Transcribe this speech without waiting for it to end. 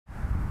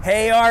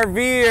Hey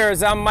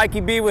RVers, I'm Mikey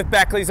B with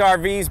Beckley's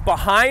RVs.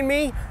 Behind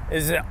me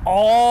is an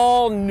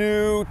all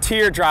new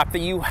Teardrop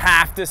that you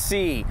have to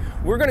see.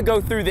 We're gonna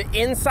go through the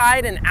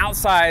inside and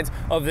outsides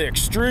of the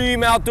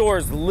Xtreme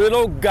Outdoors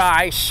little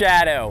guy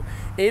Shadow.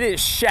 It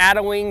is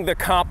shadowing the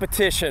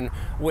competition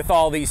with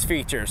all these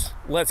features.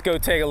 Let's go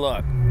take a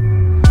look.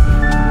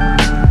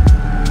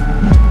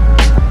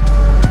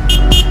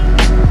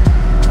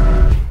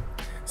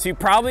 So you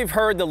probably have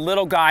heard the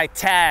little guy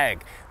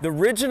tag, the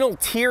original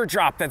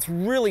Teardrop that's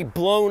really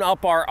blown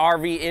up our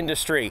RV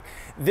industry.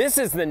 This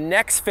is the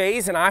next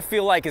phase, and I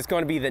feel like it's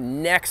going to be the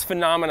next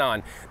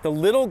phenomenon, the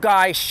little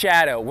guy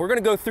Shadow. We're going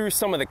to go through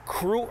some of the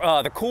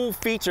cool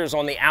features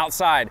on the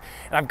outside,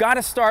 and I've got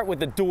to start with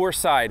the door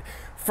side.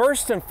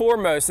 First and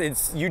foremost,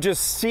 you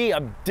just see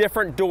a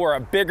different door, a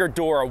bigger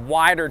door, a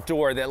wider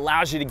door that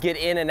allows you to get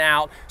in and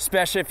out,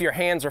 especially if your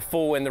hands are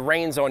full and the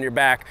rain's on your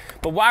back.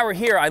 But while we're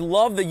here, I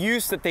love the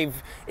use that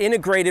they've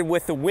integrated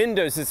with the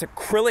windows. It's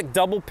acrylic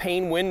double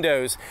pane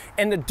windows,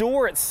 and the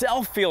door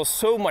itself feels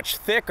so much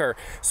thicker.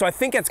 So I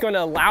think it's going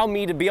to allow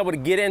me to be able to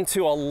get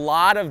into a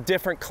lot of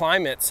different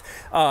climates,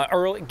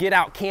 get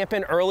out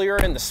camping earlier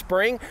in the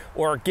spring,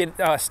 or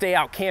stay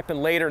out camping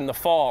later in the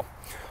fall.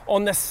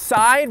 On the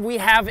side, we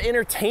have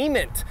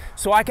entertainment,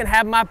 so I can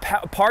have my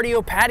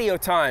patio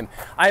time.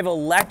 I have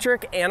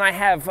electric, and I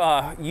have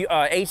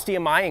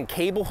HDMI and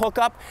cable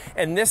hookup,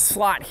 and this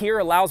slot here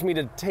allows me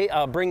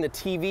to bring the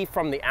TV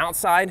from the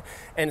outside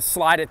and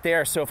slide it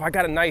there. So if I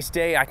got a nice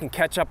day, I can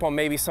catch up on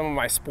maybe some of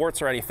my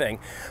sports or anything.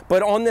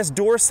 But on this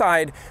door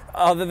side,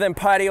 other than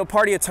patio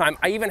time,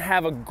 I even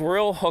have a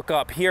grill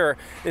hookup here.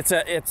 It's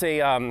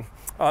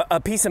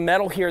a piece of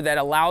metal here that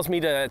allows me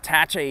to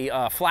attach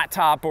a flat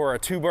top or a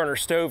 2-burner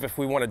stove if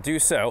we want to do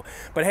so.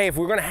 But hey, if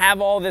we're going to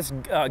have all this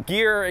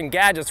gear and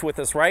gadgets with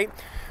us, right?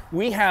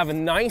 We have a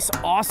nice,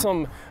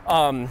 awesome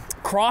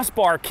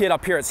crossbar kit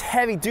up here. It's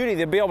heavy duty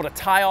to be able to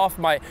tie off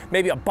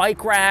maybe a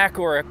bike rack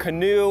or a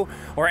canoe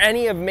or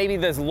any of maybe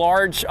this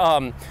large,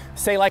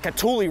 say like a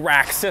Thule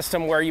rack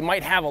system where you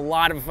might have a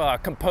lot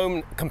of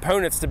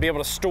components to be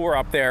able to store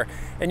up there,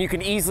 and you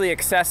can easily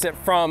access it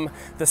from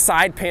the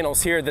side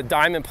panels here, the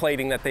diamond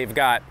plating that they've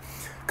got.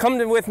 Come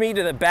with me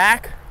to the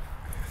back.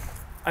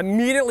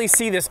 Immediately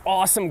see this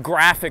awesome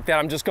graphic that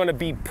I'm just going to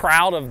be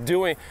proud of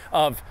doing,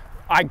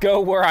 I go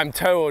where I'm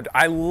towed.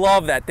 I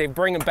love that. They're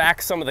bringing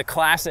back some of the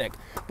classic.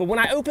 But when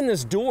I open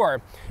this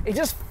door, it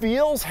just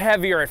feels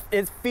heavier.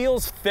 It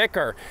feels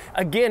thicker.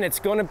 Again, it's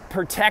going to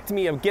protect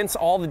me against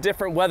all the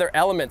different weather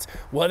elements,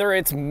 whether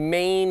it's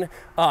Maine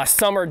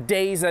summer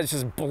days that's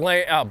just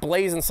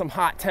blazing some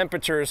hot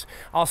temperatures,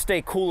 I'll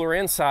stay cooler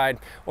inside,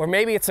 or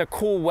maybe it's a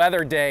cool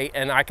weather day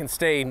and I can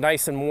stay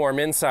nice and warm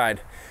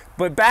inside.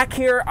 But back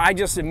here, I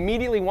just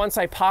immediately, once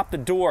I pop the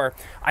door,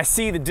 I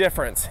see the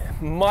difference.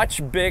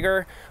 Much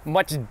bigger,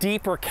 much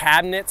deeper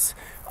cabinets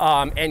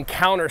and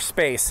counter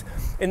space.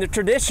 In the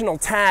traditional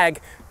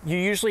tag, you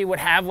usually would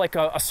have like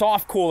a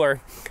soft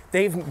cooler.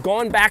 They've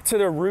gone back to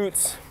their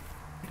roots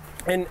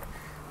and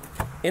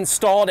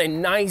installed a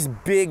nice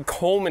big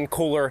Coleman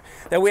cooler.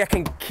 That way I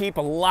can keep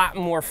a lot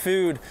more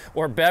food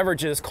or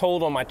beverages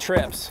cold on my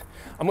trips.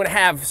 I'm gonna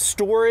have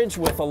storage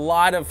with a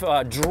lot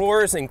of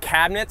drawers and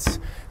cabinets,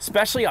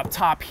 especially up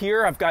top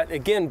here. I've got,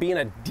 again, being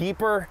a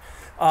deeper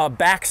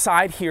back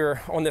side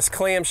here on this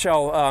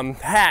clamshell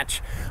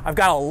hatch, I've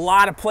got a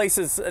lot of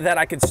places that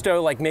I could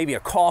stow, like maybe a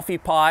coffee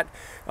pot,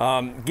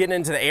 getting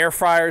into the air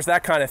fryers,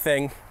 that kind of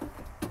thing.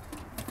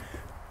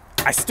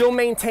 I still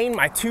maintain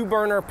my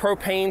 2-burner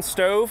propane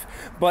stove,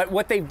 but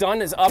what they've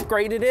done is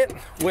upgraded it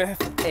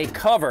with a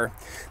cover.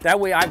 That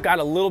way I've got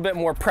a little bit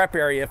more prep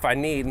area if I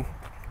need.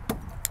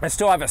 I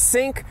still have a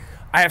sink.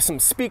 I have some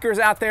speakers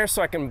out there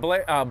so I can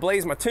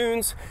blaze my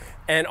tunes.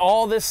 And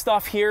all this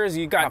stuff here is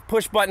you got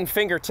push button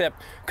fingertip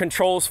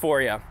controls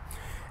for you.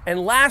 And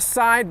last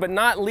side but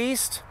not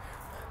least,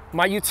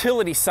 my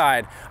utility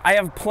side. I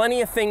have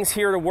plenty of things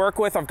here to work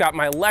with. I've got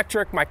my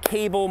electric, my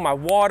cable, my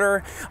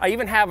water. I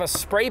even have a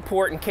spray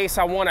port in case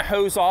I want to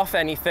hose off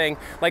anything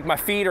like my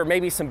feet or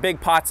maybe some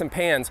big pots and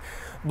pans.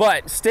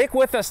 But stick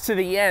with us to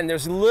the end.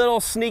 There's a little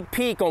sneak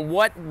peek on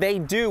what they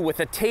do with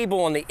a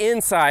table on the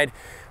inside.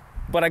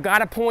 But I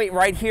got a point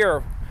right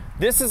here.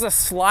 This is a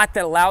slot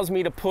that allows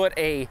me to put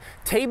a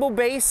table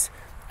base,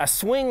 a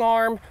swing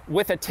arm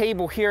with a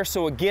table here.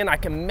 So again, I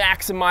can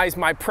maximize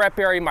my prep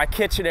area, my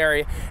kitchen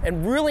area,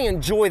 and really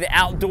enjoy the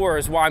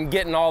outdoors while I'm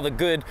getting all the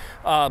good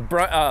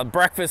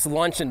breakfast,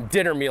 lunch, and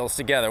dinner meals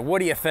together. What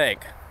do you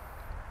think?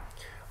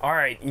 All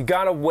right, you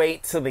gotta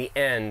wait till the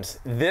end.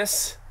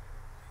 This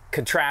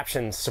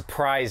contraption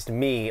surprised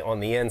me on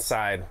the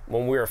inside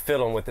when we were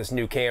fiddling with this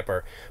new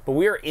camper. But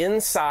we are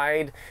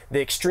inside the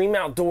Xtreme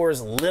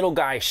Outdoors little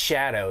guy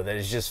Shadow that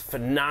is just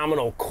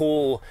phenomenal,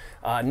 cool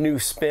new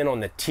spin on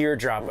the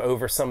Teardrop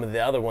over some of the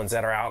other ones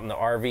that are out in the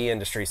RV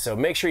industry. So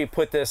make sure you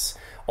put this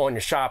on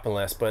your shopping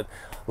list. But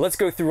let's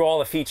go through all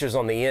the features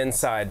on the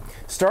inside.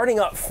 Starting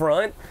up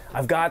front,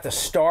 I've got the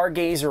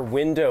stargazer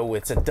window.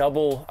 It's a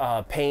double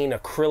pane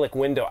acrylic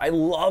window. I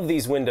love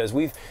these windows.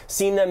 We've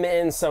seen them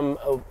in some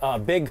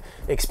big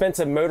of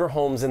expensive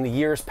motorhomes in the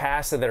years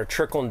past that are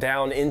trickling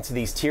down into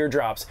these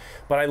teardrops,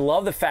 but I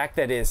love the fact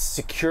that it's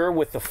secure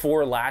with the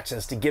 4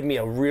 latches to give me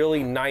a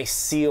really nice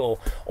seal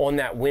on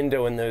that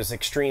window in those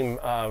extreme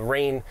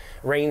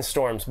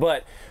rainstorms.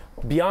 But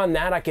beyond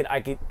that, I could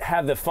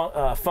have the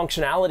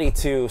functionality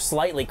to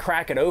slightly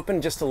crack it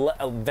open just to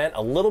vent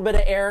a little bit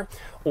of air,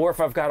 or if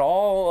I've got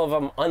all of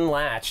them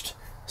unlatched,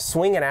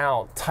 swing it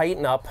out,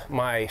 tighten up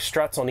my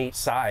struts on each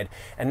side,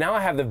 and now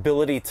I have the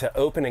ability to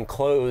open and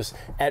close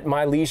at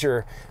my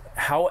leisure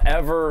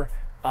however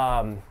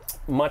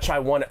much I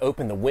want to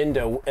open the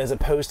window, as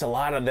opposed to a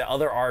lot of the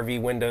other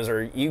RV windows,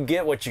 or you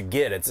get what you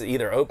get. It's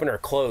either open or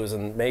close,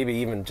 and maybe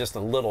even just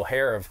a little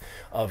hair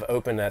of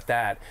open at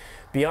that.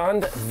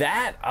 Beyond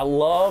that, I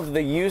love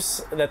the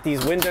use that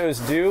these windows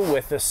do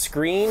with the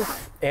screen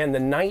and the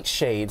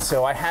nightshade.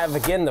 So I have,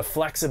 again, the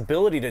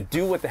flexibility to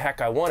do what the heck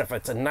I want. If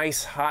it's a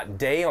nice hot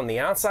day on the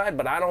outside,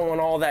 but I don't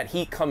want all that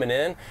heat coming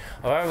in,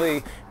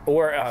 obviously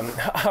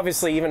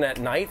even at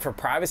night for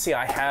privacy,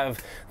 I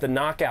have the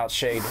knockout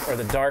shade or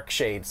the dark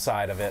shade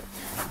side of it.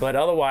 But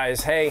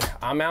otherwise, hey,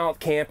 I'm out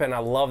camping. I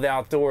love the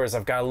outdoors.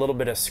 I've got a little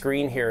bit of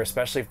screen here,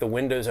 especially if the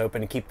window's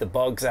open, to keep the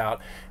bugs out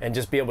and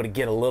just be able to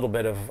get a little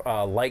bit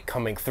of light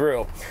coming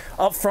through.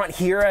 Up front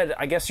here,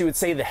 at, I guess you would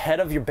say, the head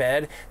of your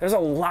bed, there's a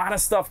lot of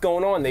stuff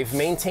going on. They've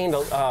maintained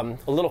a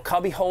little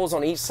cubby holes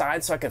on each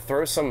side so I can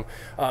throw some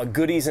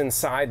goodies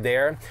inside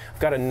there.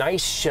 I've got a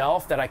nice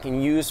shelf that I can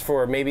use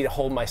for maybe to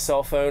hold my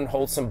cell phone,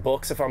 hold some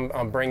books if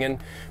I'm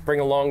bring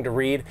along to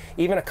read.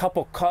 Even a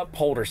couple cup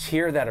holders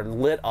here that are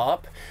lit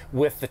up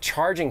with the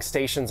charging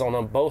stations on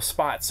them both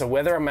spots. So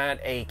whether I'm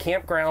at a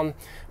campground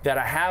that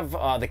I have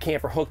the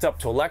camper hooked up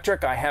to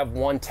electric, I have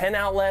 110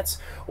 outlets,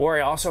 or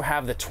I also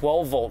have the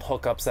 12-volt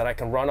hookups that I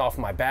can run off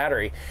my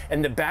battery.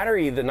 And the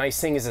battery, the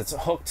nice thing is it's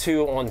hooked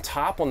to on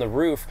top on the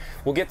roof.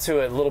 We'll get to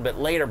it a little bit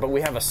later, but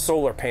we have a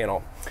solar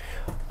panel.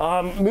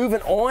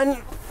 Moving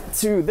on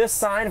to this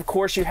side, of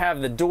course, you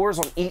have the doors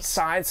on each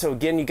side. So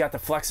again, you got the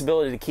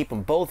flexibility to keep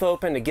them both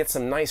open to get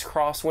some nice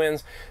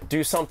crosswinds.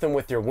 Do something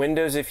with your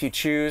windows if you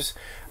choose.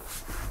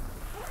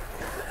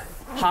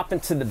 Hop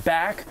into the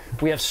back.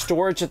 We have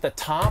storage at the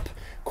top.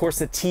 Of course,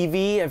 the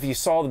TV, if you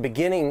saw the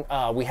beginning,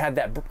 we had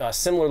that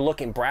similar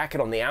looking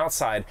bracket on the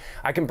outside.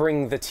 I can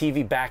bring the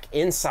TV back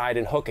inside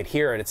and hook it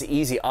here, and it's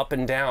easy up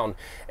and down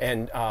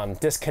and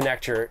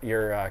disconnect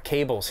your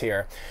cables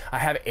here. I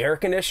have air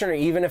conditioner,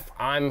 even if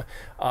I'm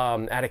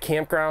at a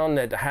campground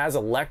that has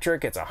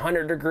electric, it's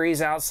 100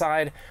 degrees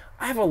outside.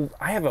 I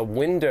have a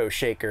window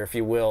shaker, if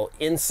you will,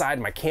 inside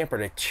my camper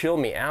to chill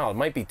me out. It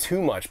might be too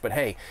much, but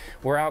hey,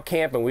 we're out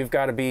camping. We've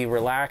got to be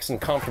relaxed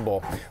and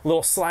comfortable. A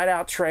little slide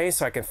out tray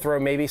so I can throw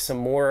maybe some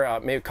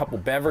more, maybe a couple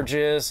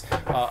beverages,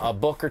 a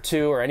book or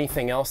two, or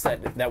anything else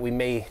that we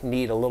may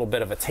need a little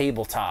bit of a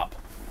tabletop.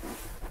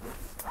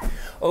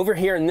 Over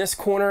here in this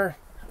corner,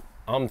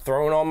 I'm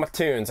throwing on my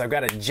tunes. I've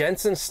got a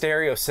Jensen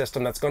stereo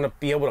system that's going to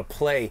be able to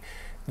play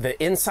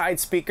the inside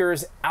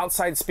speakers,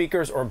 outside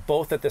speakers, or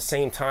both at the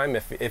same time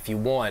if you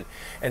want,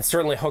 and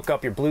certainly hook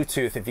up your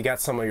Bluetooth if you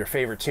got some of your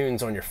favorite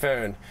tunes on your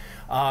phone.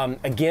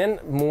 Again,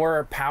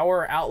 more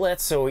power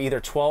outlets, so either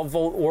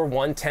 12-volt or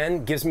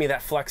 110 gives me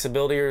that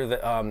flexibility or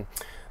the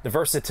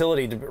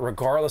versatility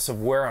regardless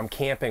of where I'm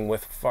camping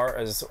with far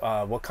as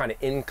what kind of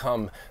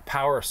income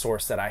power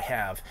source that I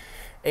have.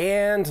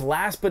 And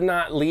last but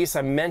not least,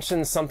 I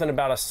mentioned something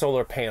about a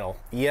solar panel.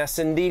 Yes,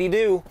 indeed you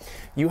do.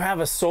 You have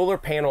a solar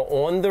panel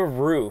on the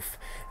roof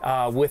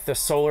with the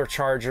solar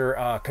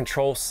charger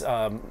control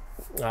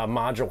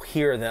module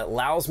here that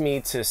allows me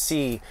to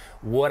see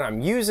what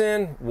I'm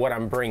using, what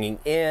I'm bringing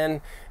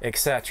in,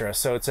 etc.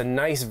 So it's a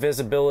nice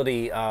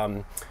visibility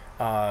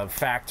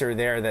factor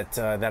there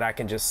that I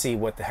can just see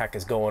what the heck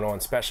is going on,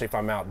 especially if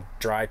I'm out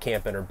dry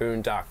camping or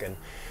boondocking.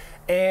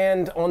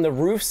 And on the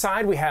roof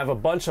side, we have a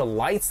bunch of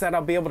lights that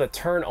I'll be able to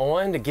turn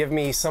on to give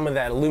me some of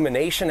that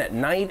illumination at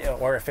night,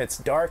 or if it's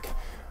dark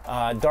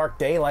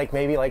day,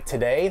 maybe like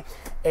today.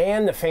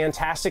 And the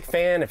fantastic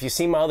fan. If you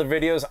see my other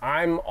videos,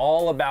 I'm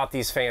all about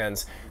these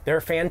fans.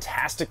 They're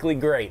fantastically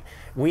great.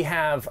 We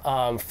have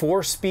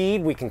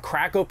 4-speed. We can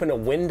crack open a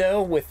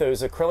window with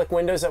those acrylic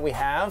windows that we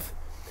have.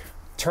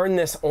 Turn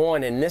this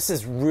on, and this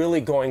is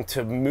really going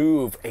to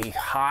move a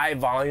high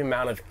volume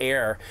amount of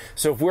air.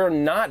 So if we're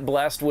not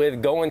blessed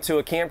with going to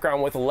a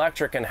campground with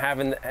electric and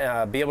having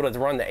be able to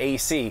run the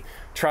AC,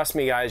 trust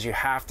me guys, you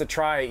have to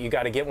try it. You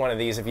got to get one of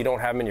these if you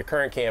don't have them in your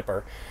current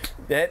camper.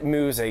 That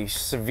moves a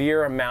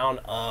severe amount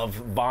of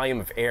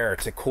volume of air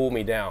to cool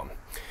me down.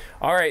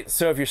 All right,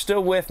 so if you're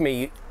still with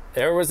me,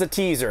 there was a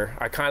teaser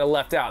I kind of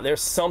left out.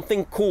 There's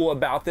something cool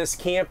about this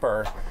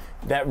camper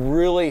that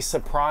really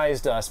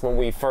surprised us when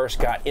we first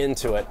got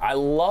into it. I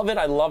love it,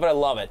 I love it, I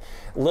love it.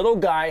 Little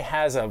guy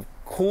has a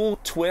cool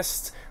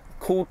twist,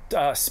 cool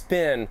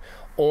spin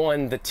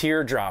on the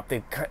Teardrop.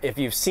 If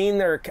you've seen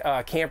their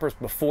campers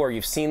before,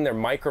 you've seen their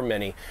Micro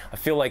Mini. I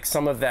feel like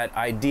some of that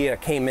idea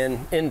came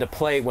into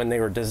play when they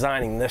were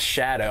designing this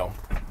shadow.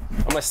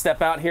 I'm gonna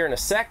step out here in a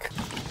sec.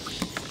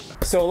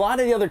 So a lot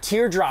of the other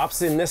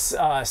teardrops in this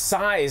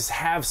size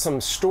have some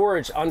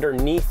storage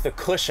underneath the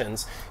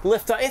cushions.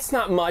 Lift up, it's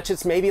not much,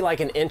 it's maybe like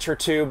an inch or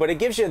two, but it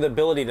gives you the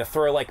ability to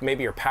throw like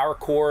maybe your power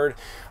cord,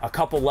 a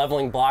couple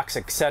leveling blocks,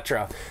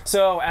 etc.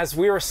 So as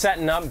we were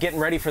setting up, getting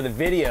ready for the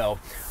video,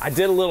 I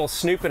did a little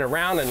snooping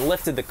around and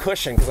lifted the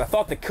cushion because I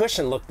thought the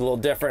cushion looked a little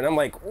different. I'm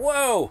like,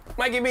 whoa,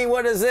 Mikey B,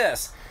 what is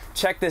this?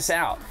 Check this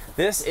out.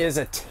 This is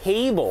a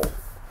table.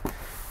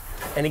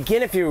 And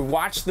again, if you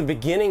watch the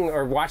beginning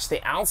or watch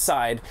the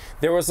outside,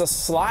 there was a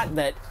slot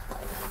that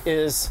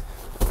is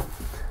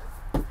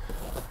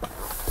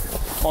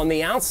on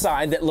the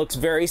outside that looks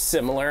very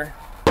similar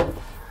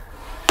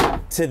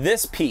to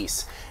this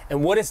piece.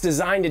 And what it's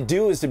designed to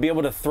do is to be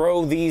able to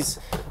throw these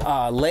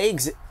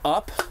legs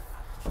up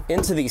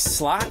into these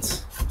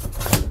slots.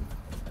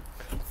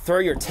 Throw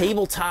your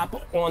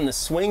tabletop on the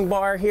swing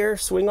bar here,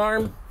 swing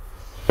arm.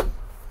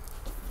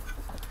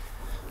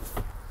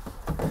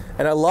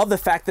 And I love the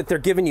fact that they're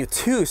giving you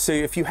two, so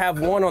if you have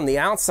one on the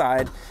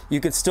outside,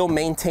 you could still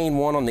maintain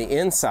one on the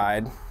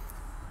inside.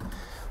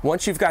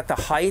 Once you've got the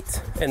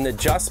height and the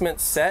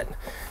adjustment set,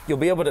 you'll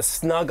be able to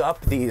snug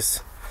up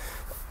these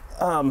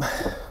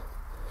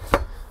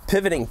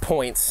pivoting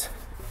points.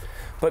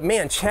 But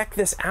man, check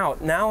this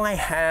out. Now I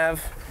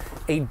have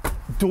a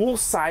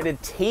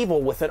dual-sided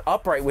table with an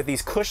upright with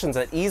these cushions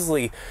that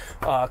easily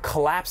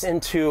collapse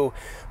into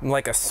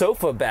like a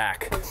sofa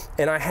back.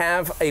 And I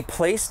have a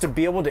place to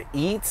be able to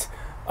eat,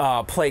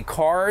 play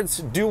cards,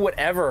 do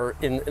whatever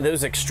in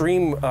those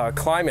extreme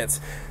climates,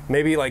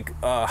 maybe like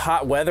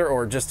hot weather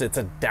or just it's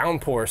a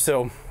downpour.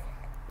 So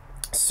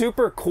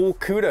super cool.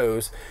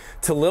 Kudos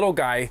to little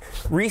guy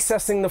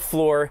recessing the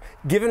floor,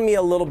 giving me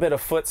a little bit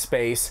of foot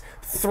space,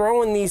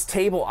 throwing these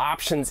table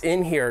options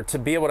in here to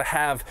be able to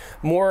have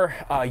more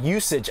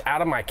usage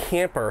out of my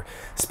camper,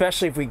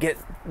 especially if we get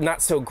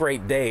not so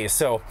great days.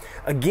 So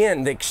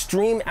again, the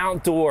Xtreme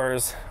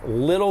Outdoors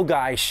little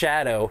guy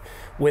shadow,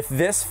 with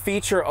this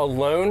feature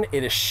alone,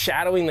 it is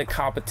shadowing the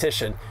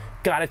competition.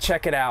 Gotta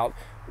check it out.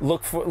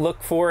 Look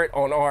for it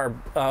on our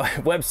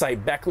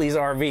website, Beckley's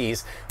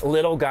RVs,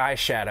 little guy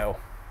shadow.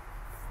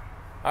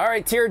 All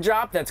right,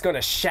 teardrop, that's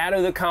gonna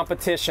shadow the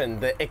competition.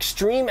 The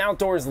Xtreme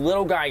Outdoors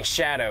little guy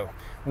shadow.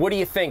 What do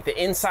you think? The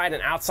inside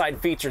and outside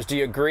features, do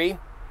you agree?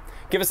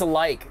 Give us a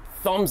like,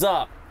 thumbs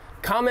up.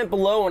 Comment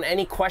below on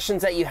any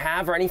questions that you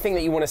have or anything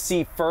that you wanna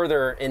see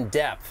further in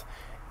depth.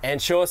 And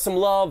show us some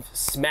love,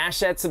 smash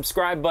that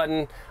subscribe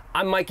button.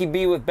 I'm Mikey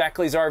B with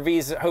Beckley's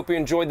RVs. I hope you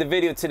enjoyed the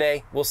video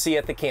today. We'll see you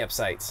at the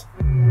campsites.